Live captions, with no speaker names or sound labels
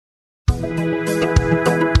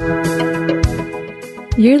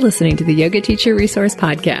You're listening to the Yoga Teacher Resource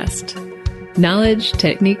Podcast. Knowledge,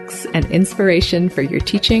 techniques, and inspiration for your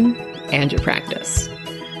teaching and your practice.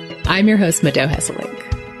 I'm your host, Mado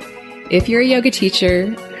Hesselink. If you're a yoga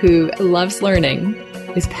teacher who loves learning,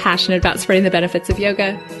 is passionate about spreading the benefits of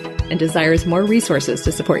yoga, and desires more resources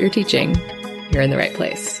to support your teaching, you're in the right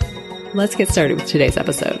place. Let's get started with today's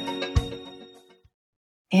episode.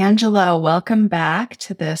 Angela, welcome back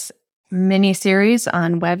to this mini-series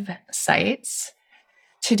on websites.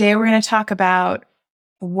 Today, we're going to talk about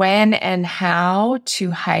when and how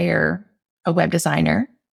to hire a web designer.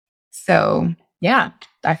 So, yeah,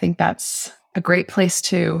 I think that's a great place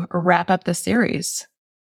to wrap up the series.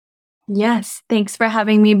 Yes, thanks for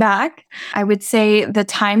having me back. I would say the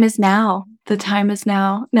time is now. The time is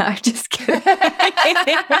now. No, I'm just kidding.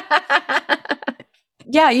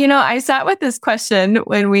 Yeah, I sat with this question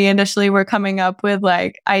when we initially were coming up with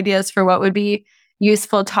ideas for what would be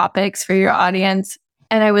useful topics for your audience.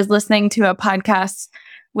 And I was listening to a podcast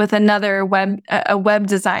with another web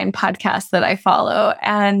design podcast that I follow.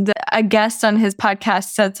 And a guest on his podcast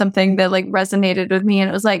said something that resonated with me. And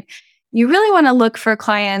it was you really want to look for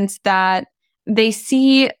clients that they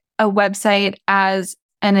see a website as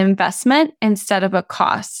an investment instead of a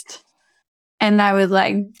cost. And I was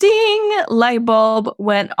ding, light bulb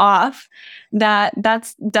went off.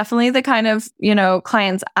 That's definitely the kind of,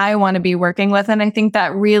 clients I want to be working with. And I think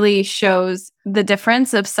that really shows the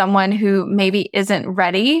difference of someone who maybe isn't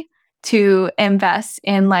ready to invest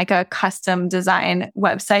in a custom design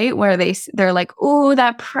website where they're oh,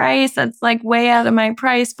 that price, that's way out of my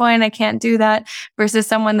price point. I can't do that. Versus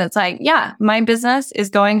someone that's yeah, my business is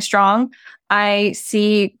going strong. I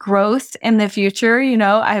see growth in the future.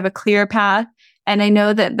 I have a clear path and I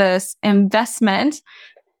know that this investment,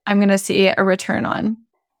 I'm going to see a return on.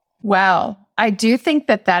 Wow. I do think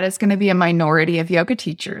that is going to be a minority of yoga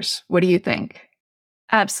teachers. What do you think?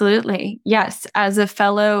 Absolutely. Yes. As a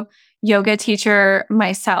fellow yoga teacher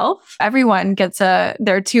myself, everyone gets their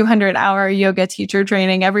 200-hour yoga teacher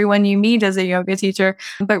training. Everyone you meet is a yoga teacher.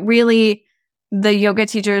 But really, the yoga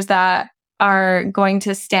teachers that are going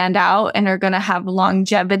to stand out and are going to have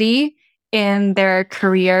longevity in their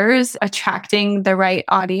careers, attracting the right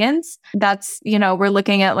audience. That's, we're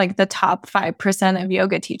looking at the top 5% of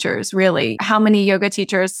yoga teachers, really. How many yoga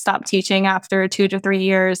teachers stop teaching after 2 to 3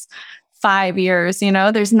 years, 5 years?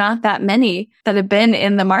 There's not that many that have been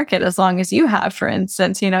in the market as long as you have, for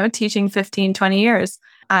instance, teaching 15, 20 years.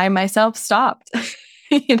 I myself stopped,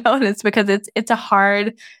 and it's because it's a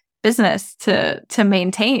hard business to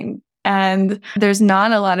maintain. And there's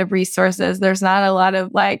not a lot of resources. There's not a lot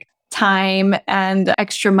of time and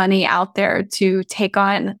extra money out there to take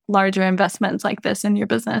on larger investments like this in your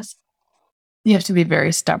business. You have to be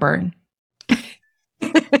very stubborn.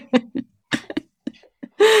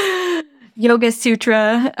 Yoga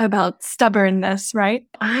Sutra about stubbornness, right?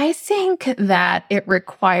 I think that it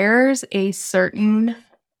requires a certain,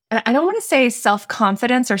 I don't want to say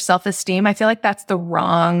self-confidence or self-esteem. I feel like that's the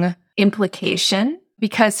wrong implication.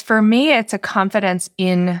 Because for me, it's a confidence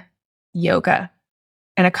in yoga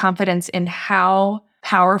and a confidence in how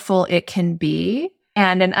powerful it can be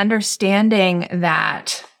and an understanding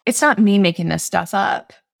that it's not me making this stuff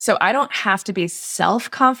up. So I don't have to be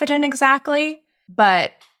self-confident exactly,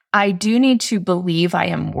 but I do need to believe I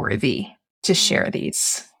am worthy to share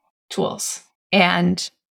these tools. And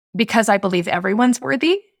because I believe everyone's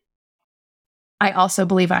worthy, I also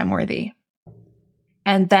believe I'm worthy.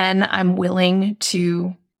 And then I'm willing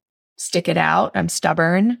to stick it out. I'm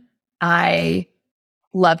stubborn. I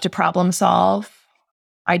love to problem solve.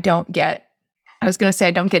 I don't get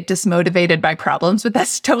dismotivated by problems, but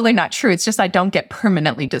that's totally not true. It's just I don't get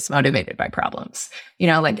permanently dismotivated by problems.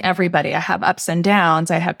 Everybody, I have ups and downs.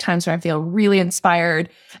 I have times where I feel really inspired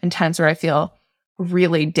and times where I feel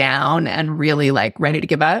really down and really ready to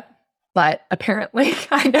give up. But apparently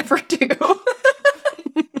I never do.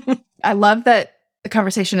 I love that the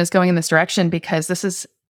conversation is going in this direction because this is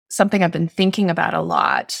something I've been thinking about a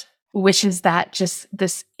lot, which is that just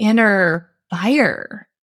this inner fire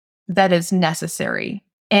that is necessary.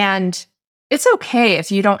 And it's okay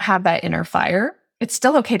if you don't have that inner fire. It's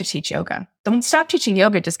still okay to teach yoga. Don't stop teaching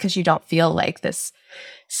yoga just because you don't feel this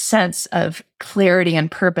sense of clarity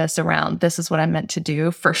and purpose around this is what I'm meant to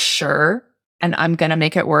do for sure. And I'm going to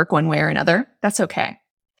make it work one way or another. That's okay.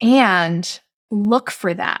 And look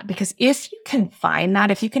for that, because if you can find that,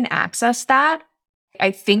 if you can access that,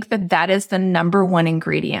 I think that is the number one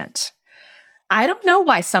ingredient. I don't know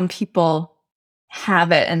why some people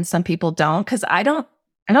have it and some people don't, because I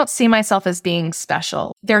I don't see myself as being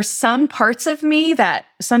special. There's some parts of me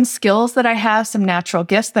some skills that I have, some natural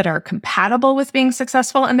gifts that are compatible with being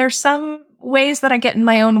successful. And there's some ways that I get in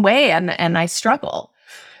my own way and I struggle.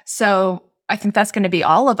 So I think that's going to be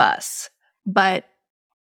all of us. But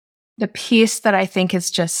the piece that I think is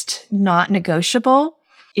just not negotiable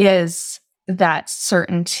is that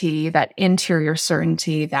certainty, that interior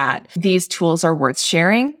certainty that these tools are worth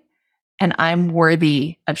sharing and I'm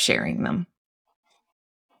worthy of sharing them.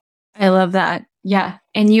 I love that. Yeah.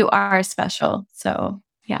 And you are special. So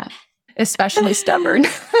yeah. Especially stubborn.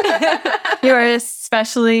 You are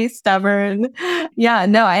especially stubborn. Yeah,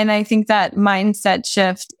 no. And I think that mindset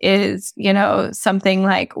shift is, something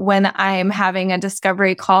like when I'm having a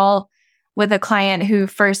discovery call with a client who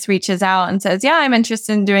first reaches out and says, yeah, I'm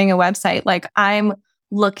interested in doing a website. Like I'm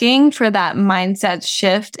looking for that mindset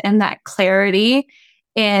shift and that clarity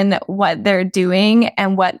in what they're doing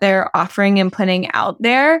and what they're offering and putting out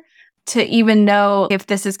there to even know if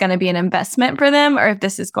this is going to be an investment for them or if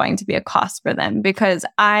this is going to be a cost for them. Because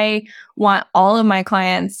I want all of my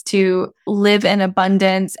clients to live in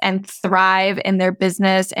abundance and thrive in their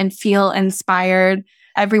business and feel inspired.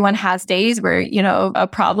 Everyone has days where, a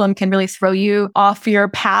problem can really throw you off your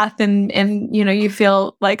path and you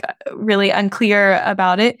feel like really unclear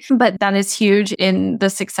about it. But that is huge in the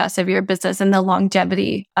success of your business and the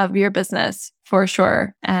longevity of your business for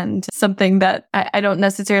sure. And something that I don't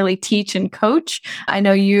necessarily teach and coach. I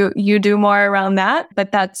know you do more around that,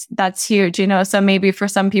 but that's huge, So maybe for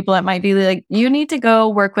some people, it might be like, you need to go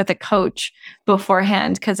work with a coach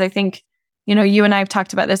beforehand. Because I think you and I have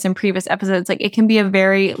talked about this in previous episodes. Like it can be a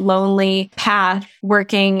very lonely path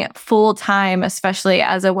working full time, especially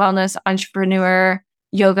as a wellness entrepreneur,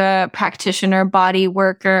 yoga practitioner, body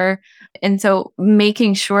worker. And so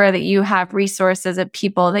making sure that you have resources of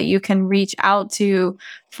people that you can reach out to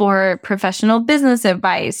for professional business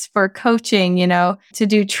advice, for coaching, to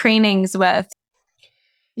do trainings with.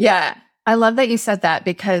 Yeah, I love that you said that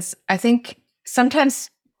because I think sometimes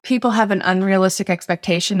people have an unrealistic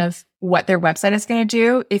expectation of what their website is going to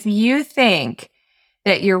do. If you think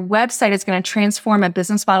that your website is going to transform a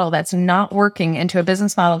business model that's not working into a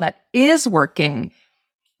business model that is working,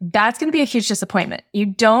 that's going to be a huge disappointment. You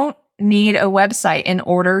don't need a website in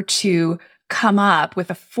order to come up with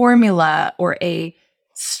a formula or a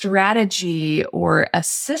strategy or a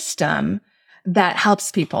system that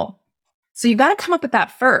helps people. So you got to come up with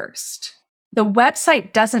that first. The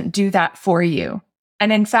website doesn't do that for you.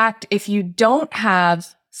 And in fact, if you don't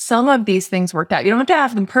have some of these things worked out, you don't have to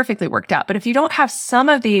have them perfectly worked out, but if you don't have some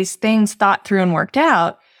of these things thought through and worked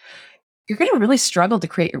out, you're going to really struggle to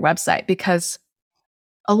create your website because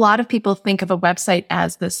a lot of people think of a website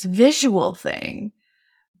as this visual thing,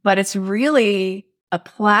 but it's really a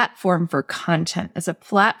platform for content. It's a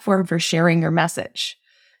platform for sharing your message.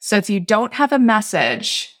 So if you don't have a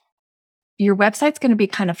message, your website's going to be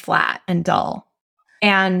kind of flat and dull.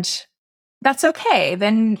 And that's okay.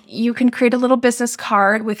 Then you can create a little business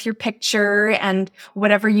card with your picture and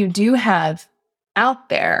whatever you do have out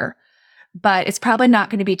there. But it's probably not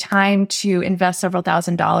going to be time to invest several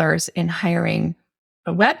 $1,000s in hiring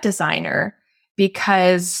a web designer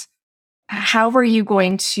because how are you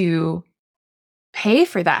going to pay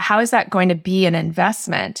for that? How is that going to be an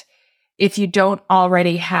investment if you don't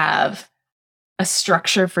already have a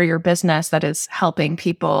structure for your business that is helping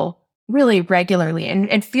people really regularly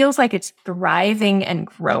and feels like it's thriving and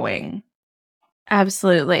growing?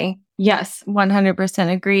 Absolutely. Yes,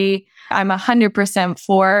 100% agree. I'm 100%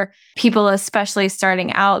 for people, especially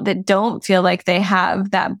starting out, that don't feel like they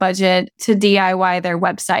have that budget to DIY their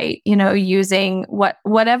website, using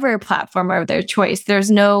whatever platform of their choice.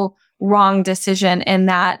 There's no wrong decision in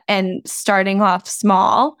that, and starting off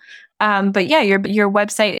small. But yeah, your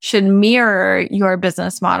website should mirror your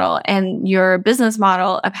business model and your business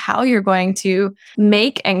model of how you're going to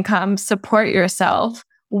make income, support yourself,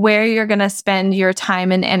 where you're going to spend your time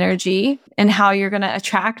and energy, and how you're going to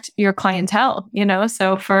attract your clientele,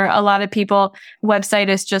 So for a lot of people, website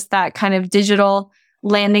is just that kind of digital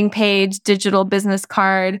landing page, digital business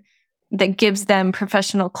card that gives them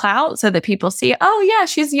professional clout so that people see, oh yeah,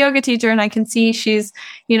 she's a yoga teacher and I can see she's,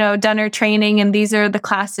 done her training and these are the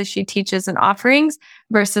classes she teaches and offerings,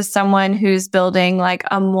 versus someone who's building like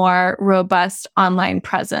a more robust online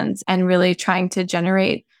presence and really trying to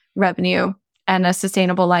generate revenue and a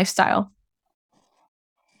sustainable lifestyle.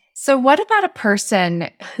 So what about a person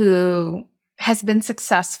who has been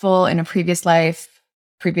successful in a previous life,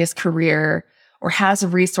 previous career, or has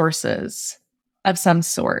resources of some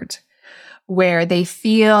sort where they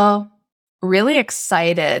feel really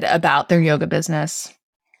excited about their yoga business?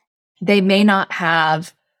 They may not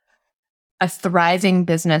have a thriving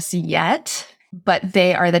business yet, but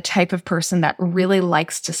they are the type of person that really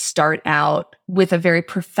likes to start out with a very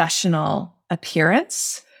professional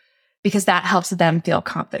appearance because that helps them feel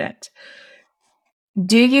confident.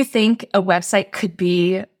 Do you think a website could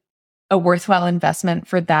be a worthwhile investment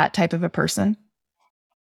for that type of a person?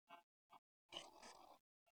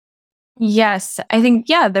 Yes, I think,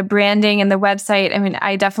 the branding and the website. I mean,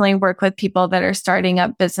 I definitely work with people that are starting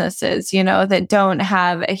up businesses, that don't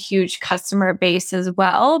have a huge customer base as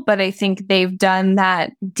well. But I think they've done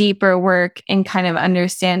that deeper work in kind of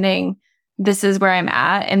understanding this is where I'm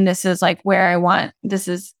at and this is like where I want, this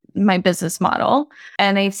is my business model.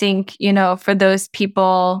 And I think, for those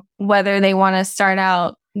people, whether they want to start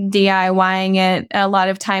out DIYing it, a lot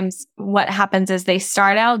of times what happens is they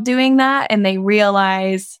start out doing that and they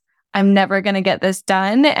realize I'm never going to get this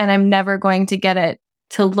done and I'm never going to get it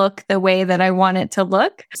to look the way that I want it to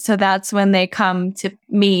look. So that's when they come to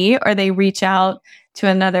me or they reach out to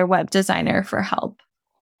another web designer for help.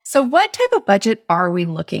 So what type of budget are we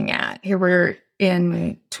looking at? Here we're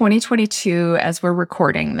in 2022 as we're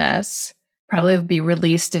recording this. Probably will be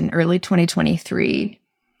released in early 2023.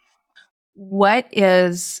 What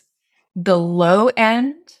is the low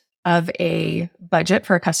end of a budget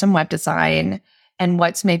for a custom web design? And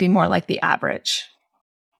what's maybe more like the average?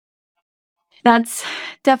 That's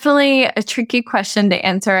definitely a tricky question to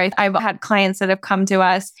answer. I've had clients that have come to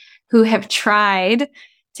us who have tried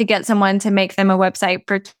to get someone to make them a website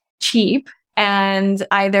for cheap, and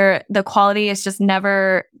either the quality is just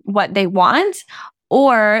never what they want,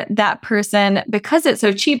 or that person, because it's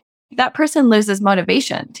so cheap, that person loses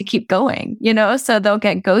motivation to keep going, so they'll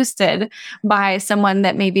get ghosted by someone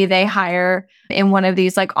that maybe they hire in one of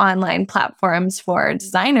these like online platforms for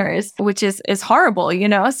designers, which is horrible,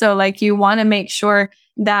 so like you want to make sure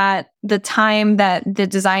that the time that the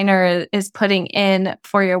designer is putting in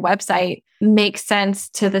for your website makes sense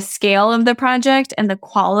to the scale of the project and the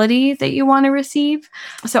quality that you want to receive.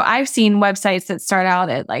 So I've seen websites that start out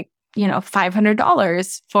at like,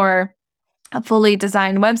 $500 for a fully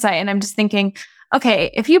designed website. And I'm just thinking,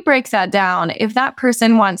 okay, if you break that down, if that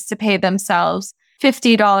person wants to pay themselves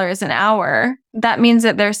 $50 an hour, that means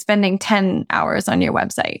that they're spending 10 hours on your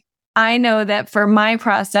website. I know that for my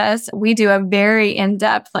process, we do a very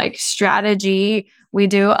in-depth like strategy. We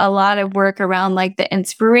do a lot of work around like the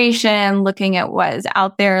inspiration, looking at what is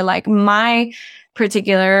out there. Like my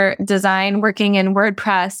particular design, working in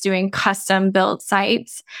WordPress, doing custom built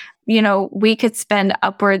sites, we could spend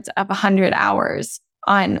upwards of 100 hours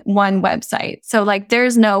on one website. So like,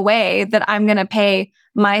 there's no way that I'm going to pay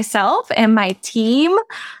myself and my team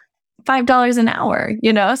 $5 an hour,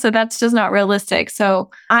 so that's just not realistic. So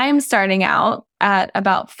I'm starting out at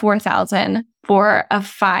about $4,000 for a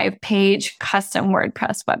 5-page custom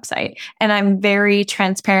WordPress website. And I'm very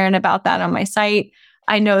transparent about that on my site.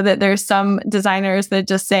 I know that there's some designers that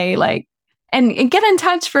just say like, and get in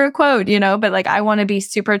touch for a quote, but like, I want to be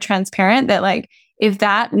super transparent that like, if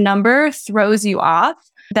that number throws you off,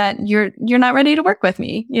 that you're not ready to work with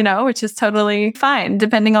me, which is totally fine,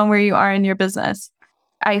 depending on where you are in your business.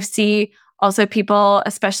 I see also people,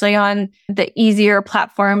 especially on the easier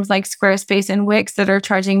platforms like Squarespace and Wix, that are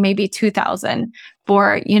charging maybe $2,000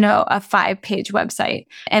 for, a 5-page website.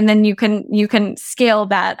 And then you can scale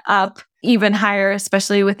that up even higher,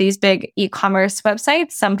 especially with these big e-commerce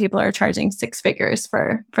websites. Some people are charging 6 figures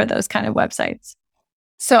for those kind of websites.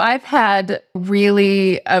 So I've had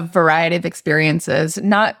really a variety of experiences,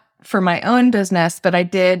 not for my own business, but I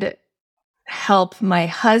did help my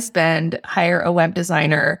husband hire a web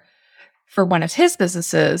designer for one of his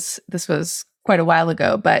businesses. This was quite a while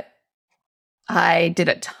ago, but I did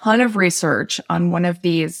a ton of research on one of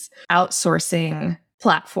these outsourcing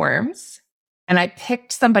platforms. And I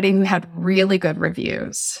picked somebody who had really good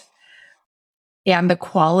reviews. And the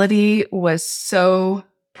quality was so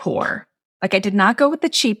poor. Like I did not go with the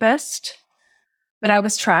cheapest, but I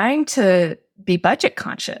was trying to be budget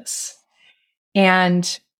conscious.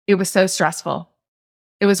 And it was so stressful.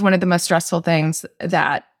 It was one of the most stressful things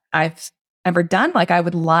that I've ever done. Like I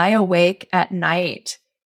would lie awake at night,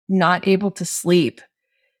 not able to sleep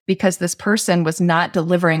because this person was not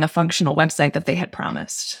delivering a functional website that they had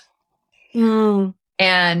promised.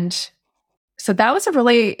 And so that was a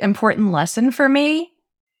really important lesson for me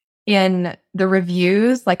in the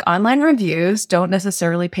reviews. Like online reviews don't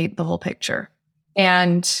necessarily paint the whole picture.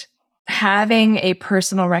 And having a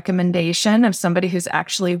personal recommendation of somebody who's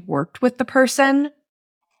actually worked with the person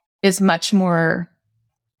is much more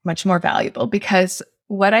valuable, because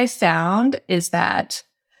what I found is that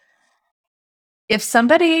if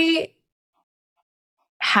somebody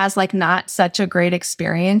has like not such a great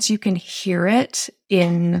experience, you can hear it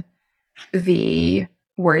in the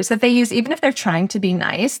words that they use, even if they're trying to be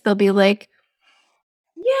nice, they'll be like,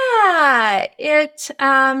 yeah, it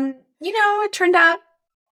turned out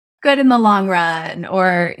good in the long run.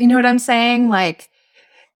 Or, you know what I'm saying? Like,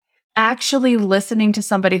 actually listening to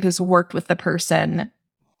somebody who's worked with the person.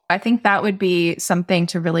 I think that would be something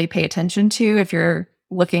to really pay attention to if you're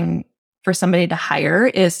looking for somebody to hire,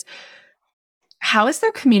 is how is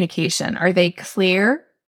their communication? Are they clear?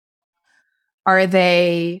 Are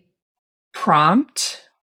they prompt?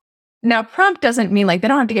 Now, prompt doesn't mean like they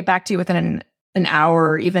don't have to get back to you within an hour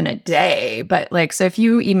or even a day. But like, so if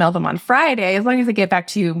you email them on Friday, as long as they get back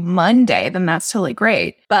to you Monday, then that's totally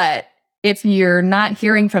great. But if you're not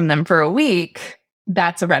hearing from them for a week,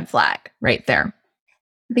 that's a red flag right there.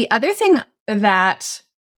 The other thing that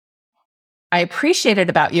I appreciated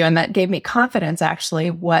about you and that gave me confidence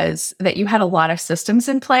actually was that you had a lot of systems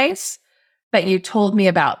in place that you told me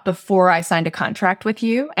about before I signed a contract with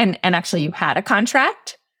you. And actually you had a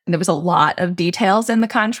contract and there was a lot of details in the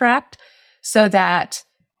contract so that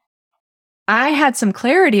I had some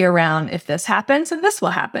clarity around if this happens and this will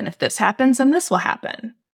happen, if this happens and this will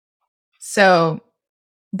happen. So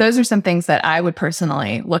those are some things that I would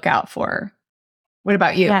personally look out for. What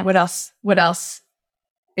about you? Yeah. What else?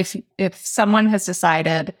 If someone has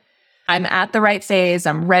decided I'm at the right phase,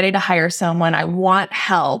 I'm ready to hire someone, I want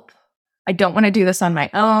help, I don't want to do this on my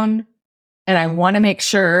own, and I want to make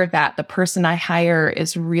sure that the person I hire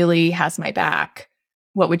really has my back,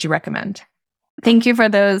 what would you recommend? Thank you for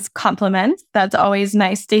those compliments. That's always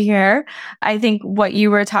nice to hear. I think what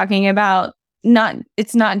you were talking about,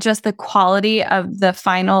 it's not just the quality of the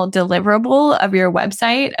final deliverable of your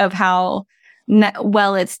website, of how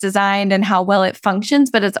well it's designed and how well it functions,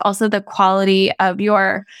 but it's also the quality of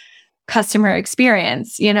your customer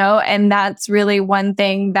experience, and that's really one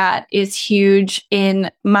thing that is huge in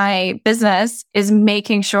my business, is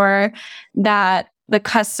making sure that the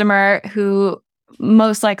customer who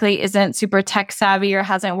most likely isn't super tech savvy or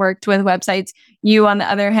hasn't worked with websites. You, on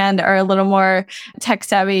the other hand, are a little more tech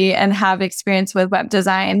savvy and have experience with web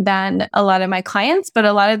design than a lot of my clients. But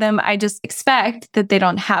a lot of them, I just expect that they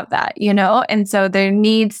don't have that, And so there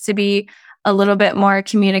needs to be a little bit more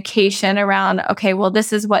communication around, okay, well,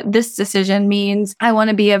 this is what this decision means. I want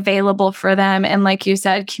to be available for them. And like you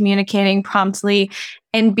said, communicating promptly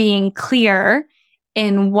and being clear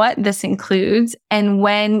in what this includes and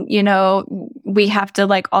when, we have to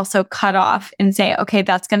like also cut off and say, okay,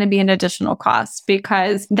 that's going to be an additional cost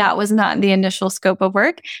because that was not the initial scope of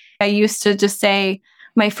work. I used to just say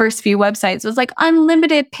my first few websites was like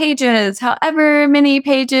unlimited pages, however many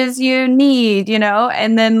pages you need,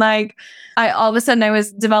 and then like all of a sudden I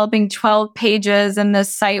was developing 12 pages and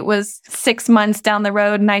this site was 6 months down the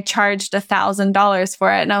road and I charged $1,000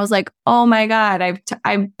 for it. And I was like, oh my God,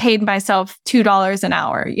 I paid myself $2 an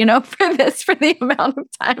hour, for the amount of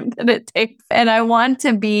time that it takes. And I want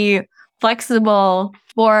to be flexible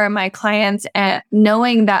for my clients, and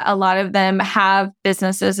knowing that a lot of them have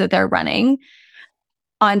businesses that they're running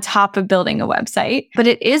on top of building a website, but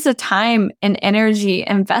it is a time and energy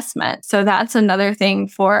investment. So that's another thing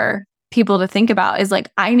for people to think about, is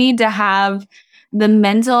like, I need to have the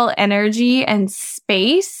mental energy and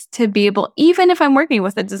space to be able, even if I'm working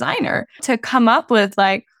with a designer, to come up with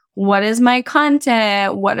like, what is my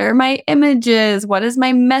content? What are my images? What is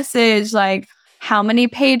my message? Like, how many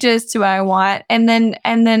pages do I want? And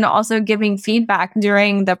then also giving feedback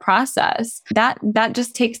during the process. That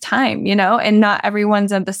just takes time, and not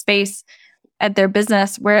everyone's at the space at their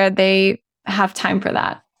business where they have time for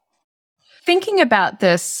that. Thinking about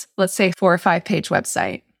this, let's say 4 or 5 page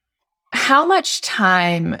website, how much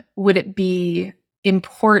time would it be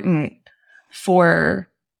important for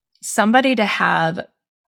somebody to have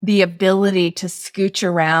the ability to scooch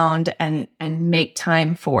around and make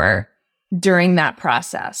time for during that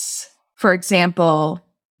process? For example,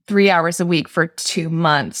 3 hours a week for 2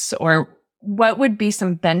 months, or what would be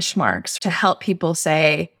some benchmarks to help people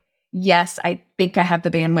say, yes, I think I have the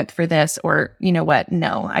bandwidth for this, or you know what?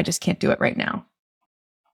 No, I just can't do it right now.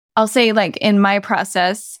 I'll say, like, in my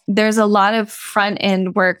process, there's a lot of front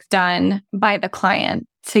end work done by the client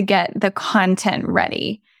to get the content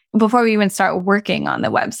ready before we even start working on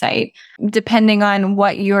the website, depending on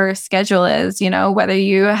what your schedule is, whether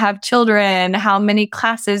you have children, how many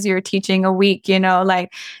classes you're teaching a week,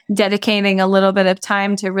 like dedicating a little bit of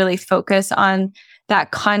time to really focus on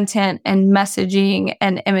that content and messaging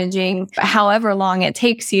and imaging, however long it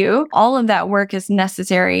takes you. All of that work is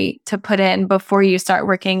necessary to put in before you start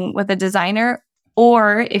working with a designer.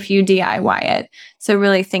 or if you DIY it. So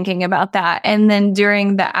really thinking about that. And then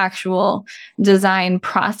during the actual design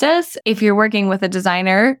process, if you're working with a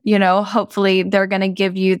designer, hopefully they're going to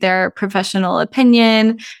give you their professional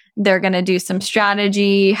opinion. They're going to do some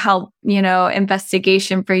strategy, help,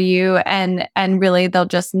 investigation for you. And really they'll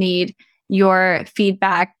just need your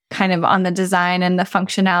feedback kind of on the design and the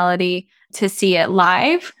functionality to see it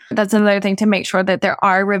live. That's another thing, to make sure that there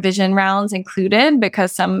are revision rounds included,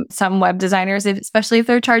 because some web designers, especially if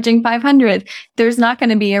they're charging $500, there's not going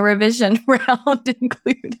to be a revision round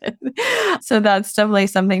included. So that's definitely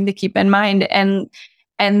something to keep in mind. And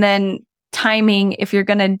then timing, if you're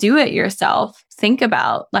going to do it yourself, think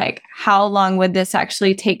about like, how long would this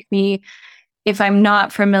actually take me if I'm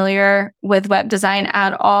not familiar with web design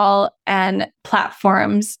at all and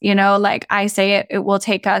platforms? Like I say, it will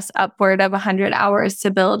take us upward of 100 hours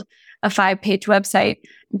to build a 5-page website.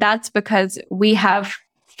 That's because we have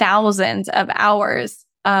thousands of hours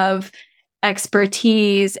of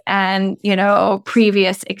expertise and,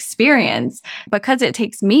 previous experience. Because it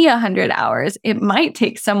takes me 100 hours, it might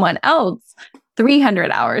take someone else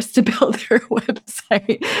 300 hours to build their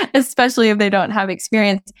website, especially if they don't have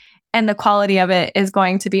experience. And the quality of it is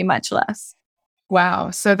going to be much less.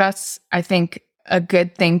 Wow. So that's, I think, a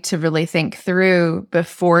good thing to really think through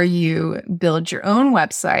before you build your own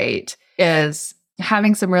website, is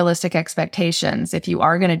having some realistic expectations, if you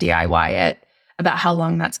are going to DIY it, about how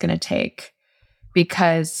long that's going to take.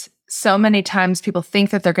 Because so many times people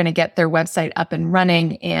think that they're going to get their website up and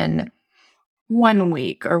running in 1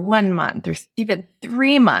 week or 1 month or even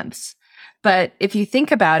 3 months. But if you think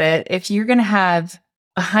about it, if you're going to have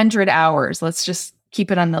 100 hours, let's just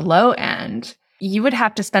keep it on the low end, you would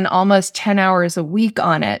have to spend almost 10 hours a week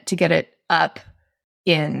on it to get it up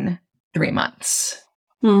in 3 months.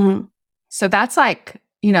 Mm-hmm. So that's like,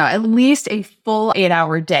 at least a full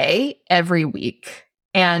 8-hour day every week.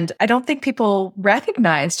 And I don't think people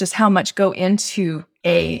recognize just how much go into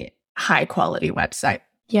a high quality website.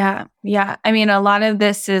 Yeah. Yeah. I mean, a lot of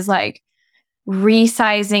this is like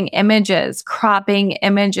resizing images, cropping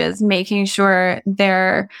images, making sure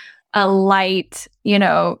they're a light,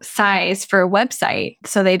 size for a website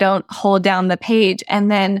so they don't hold down the page,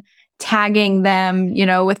 and then tagging them,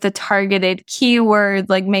 with the targeted keyword,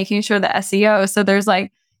 like making sure the SEO. So there's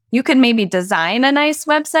like, you can maybe design a nice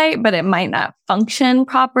website, but it might not function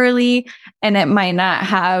properly, and it might not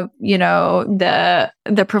have,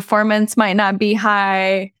 the performance might not be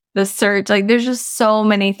high. The search, like there's just so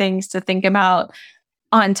many things to think about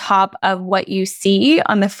on top of what you see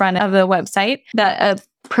on the front of the website that a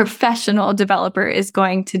professional developer is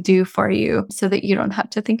going to do for you so that you don't have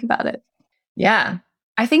to think about it. Yeah.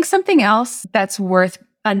 I think something else that's worth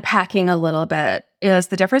unpacking a little bit is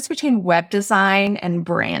the difference between web design and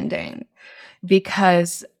branding.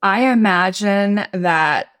 Because I imagine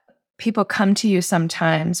that people come to you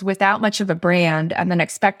sometimes without much of a brand and then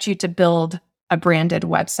expect you to build a branded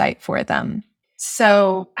website for them.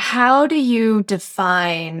 So how do you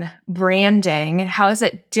define branding? How is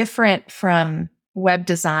it different from web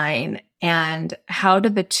design? And how do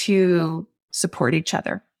the two support each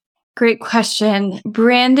other? Great question.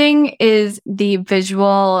 Branding is the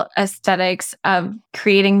visual aesthetics of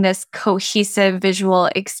creating this cohesive visual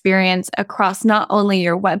experience across not only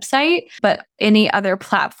your website, but any other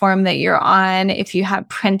platform that you're on. If you have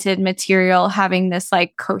printed material, having this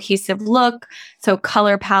like cohesive look. So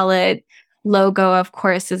color palette, logo, of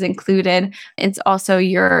course, is included. It's also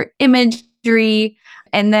your imagery.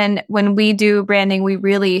 And then when we do branding, we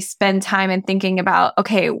really spend time in thinking about,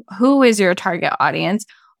 okay, who is your target audience?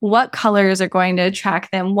 What colors are going to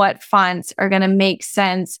attract them? What fonts are going to make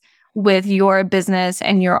sense with your business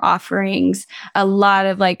and your offerings? A lot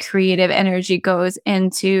of like creative energy goes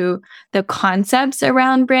into the concepts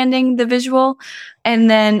around branding, the visual. And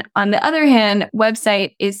then on the other hand,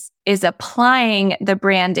 website is applying the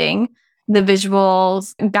branding, the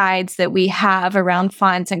visuals, guides that we have around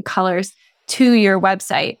fonts and colors to your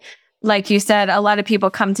website. Like you said, a lot of people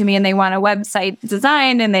come to me and they want a website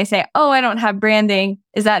designed and they say, oh, I don't have branding.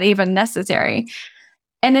 Is that even necessary?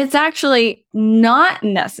 And it's actually not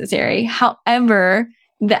necessary. However,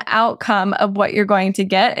 the outcome of what you're going to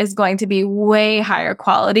get is going to be way higher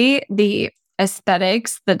quality. The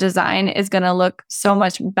aesthetics, the design is going to look so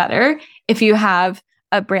much better if you have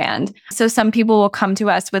a brand. So some people will come to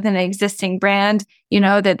us with an existing brand,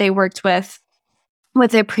 that they worked with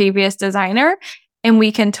a previous designer. And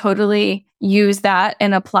we can totally use that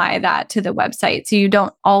and apply that to the website. So you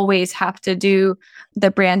don't always have to do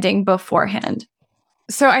the branding beforehand.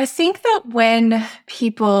 So I think that when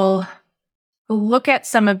people look at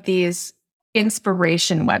some of these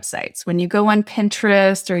inspiration websites. When you go on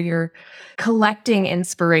Pinterest or you're collecting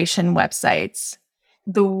inspiration websites,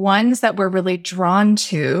 the ones that we're really drawn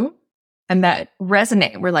to and that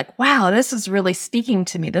resonate, we're like, wow, this is really speaking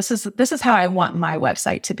to me. This is how I want my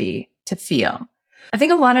website to feel. I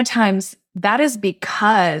think a lot of times that is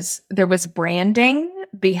because there was branding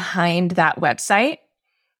behind that website.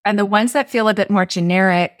 And the ones that feel a bit more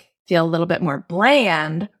generic, feel a little bit more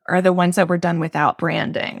bland, are the ones that were done without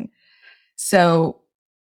branding. So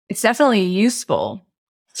it's definitely useful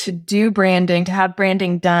to do branding, to have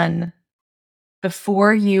branding done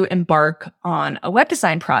before you embark on a web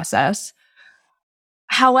design process.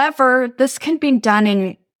 However, this can be done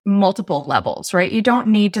in multiple levels, right? You don't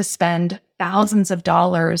need to spend thousands of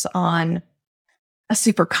dollars on a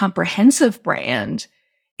super comprehensive brand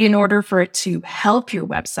in order for it to help your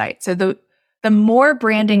website. So the more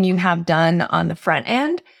branding you have done on the front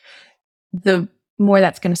end, the more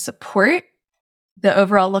that's going to support the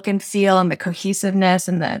overall look and feel and the cohesiveness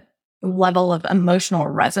and the level of emotional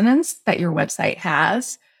resonance that your website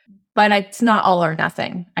has. But it's not all or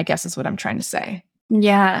nothing, I guess is what I'm trying to say.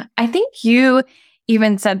 Yeah. I think you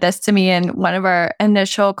even said this to me in one of our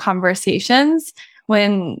initial conversations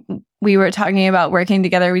when we were talking about working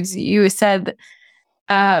together. You said,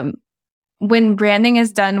 when branding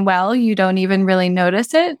is done well, you don't even really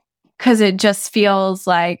notice it because it just feels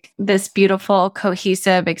like this beautiful,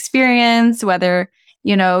 cohesive experience, whether,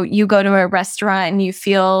 you go to a restaurant and you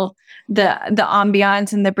feel the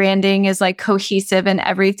ambiance and the branding is like cohesive and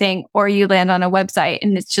everything, or you land on a website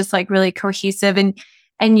and it's just like really cohesive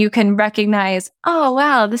and you can recognize, oh,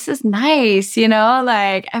 wow, this is nice,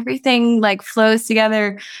 like everything like flows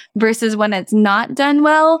together, versus when it's not done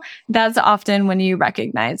well, that's often when you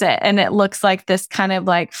recognize it. And it looks like this kind of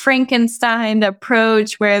like Frankenstein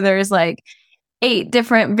approach where there's like 8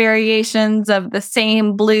 different variations of the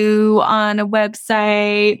same blue on a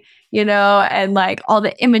website, and like all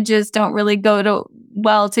the images don't really go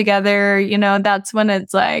well together. That's when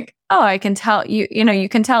it's like, oh, I can tell you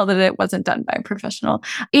can tell that it wasn't done by a professional.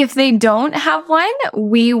 If they don't have one,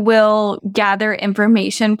 we will gather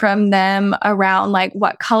information from them around like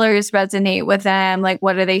what colors resonate with them, like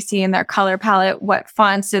what do they see in their color palette, what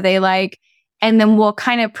fonts do they like, and then we'll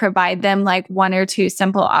kind of provide them like 1 or 2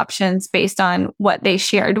 simple options based on what they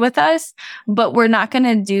shared with us. But we're not going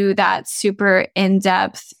to do that super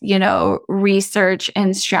in-depth, research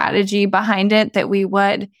and strategy behind it that we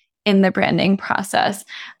would in the branding process.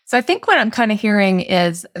 So I think what I'm kind of hearing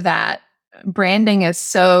is that branding is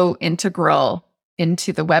so integral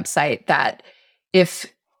into the website that if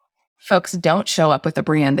folks don't show up with a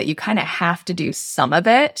brand, that you kind of have to do some of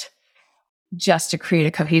it just to create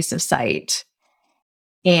a cohesive site.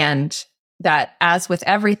 And that, as with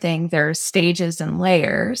everything, there's stages and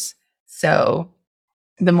layers. So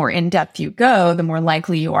the more in-depth you go, the more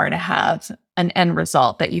likely you are to have an end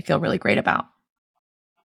result that you feel really great about.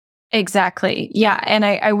 Exactly. Yeah. And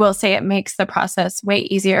I will say it makes the process way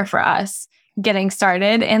easier for us getting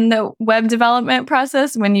started in the web development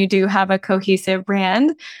process when you do have a cohesive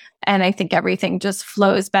brand. And I think everything just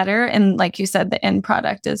flows better. And like you said, the end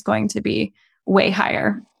product is going to be way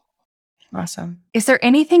higher. Awesome. Is there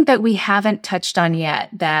anything that we haven't touched on yet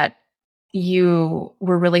that you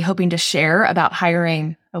were really hoping to share about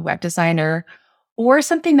hiring a web designer, or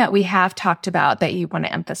something that we have talked about that you want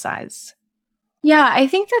to emphasize? Yeah, I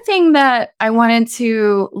think the thing that I wanted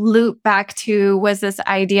to loop back to was this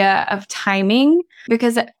idea of timing,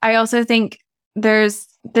 because I also think there's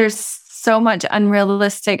so much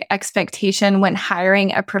unrealistic expectation when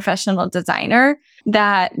hiring a professional designer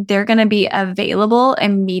that they're going to be available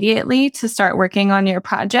immediately to start working on your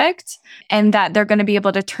project and that they're going to be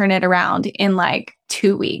able to turn it around in like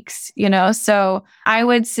 2 weeks, So I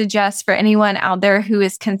would suggest for anyone out there who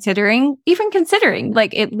is considering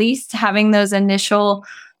like at least having those initial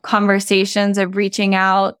conversations of reaching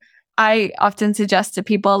out. I often suggest to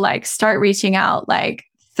people like start reaching out like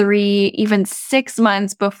 3, even 6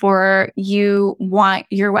 months before you want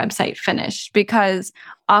your website finished, because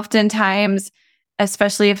oftentimes,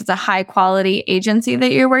 especially if it's a high quality agency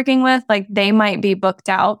that you're working with, like they might be booked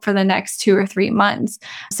out for the next 2 or 3 months.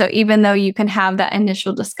 So even though you can have that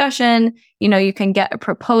initial discussion, you can get a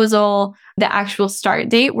proposal, the actual start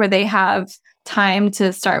date where they have time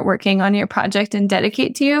to start working on your project and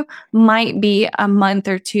dedicate to you might be a month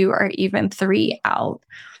or 2 or even 3 out.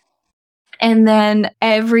 And then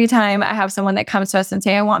every time I have someone that comes to us and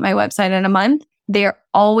say, I want my website in a month, they're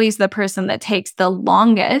always the person that takes the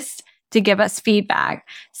longest to give us feedback.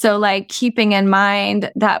 So like keeping in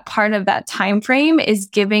mind that part of that time frame is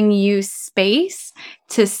giving you space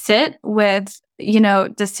to sit with,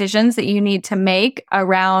 decisions that you need to make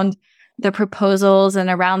around the proposals and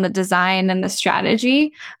around the design and the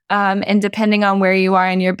strategy. And depending on where you are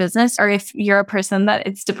in your business, or if you're a person that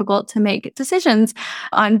it's difficult to make decisions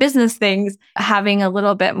on business things, having a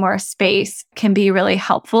little bit more space can be really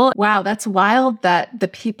helpful. Wow, that's wild that the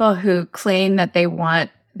people who claim that they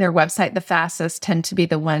want their website the fastest tend to be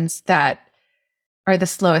the ones that are the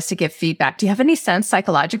slowest to give feedback. Do you have any sense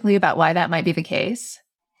psychologically about why that might be the case?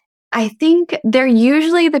 I think they're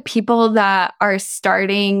usually the people that are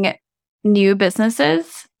starting new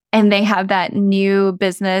businesses, and they have that new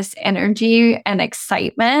business energy and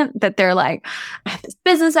excitement that they're like, I have this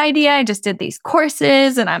business idea. I just did these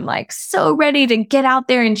courses and I'm like so ready to get out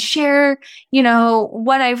there and share,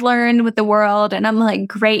 what I've learned with the world. And I'm like,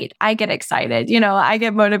 great. I get excited. I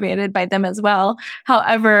get motivated by them as well.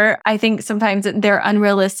 However, I think sometimes they're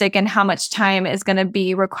unrealistic in how much time is going to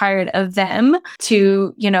be required of them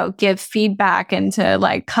to, give feedback and to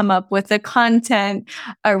like come up with the content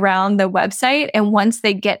around the website. And once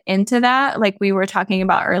they get into that, like we were talking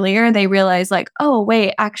about earlier, they realize like, oh,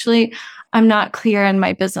 wait, actually, I'm not clear in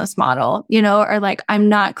my business model, or like, I'm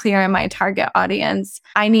not clear in my target audience.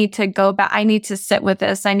 I need to go back. I need to sit with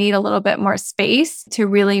this. I need a little bit more space to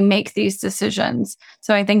really make these decisions.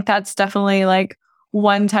 So I think that's definitely like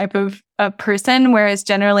one type of a person, whereas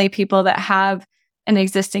generally people that have an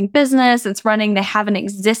existing business, it's running, they have an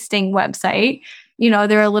existing website,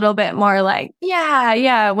 they're a little bit more like,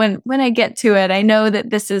 yeah, when I get to it, I know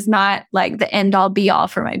that this is not like the end all be all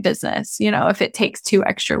for my business, if it takes 2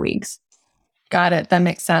 extra weeks. Got it. That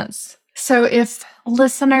makes sense. So if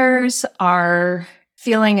listeners are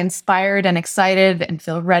feeling inspired and excited and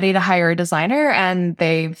feel ready to hire a designer and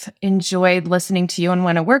they've enjoyed listening to you and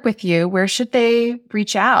want to work with you, where should they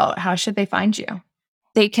reach out? How should they find you?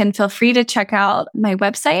 They can feel free to check out my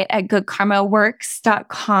website at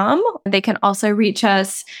goodkarmaworks.com. They can also reach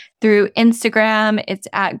us through Instagram. It's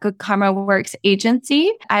at Good Karma Works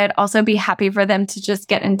Agency. I'd also be happy for them to just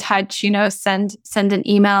get in touch, send an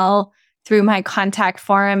email through my contact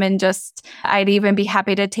form, and I'd even be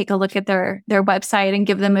happy to take a look at their website and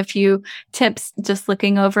give them a few tips just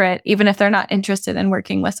looking over it, even if they're not interested in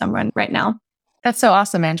working with someone right now. That's so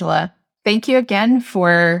awesome, Angela. Thank you again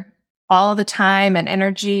for all the time and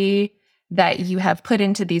energy that you have put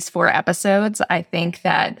into these 4 episodes. I think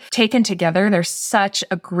that taken together, there's such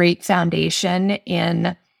a great foundation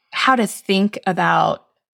in how to think about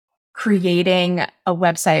creating a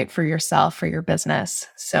website for yourself, for your business.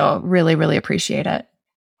 So really, really appreciate it.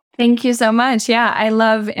 Thank you so much. Yeah, I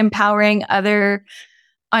love empowering other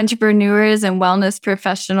entrepreneurs and wellness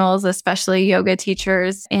professionals, especially yoga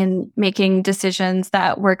teachers, in making decisions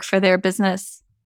that work for their business.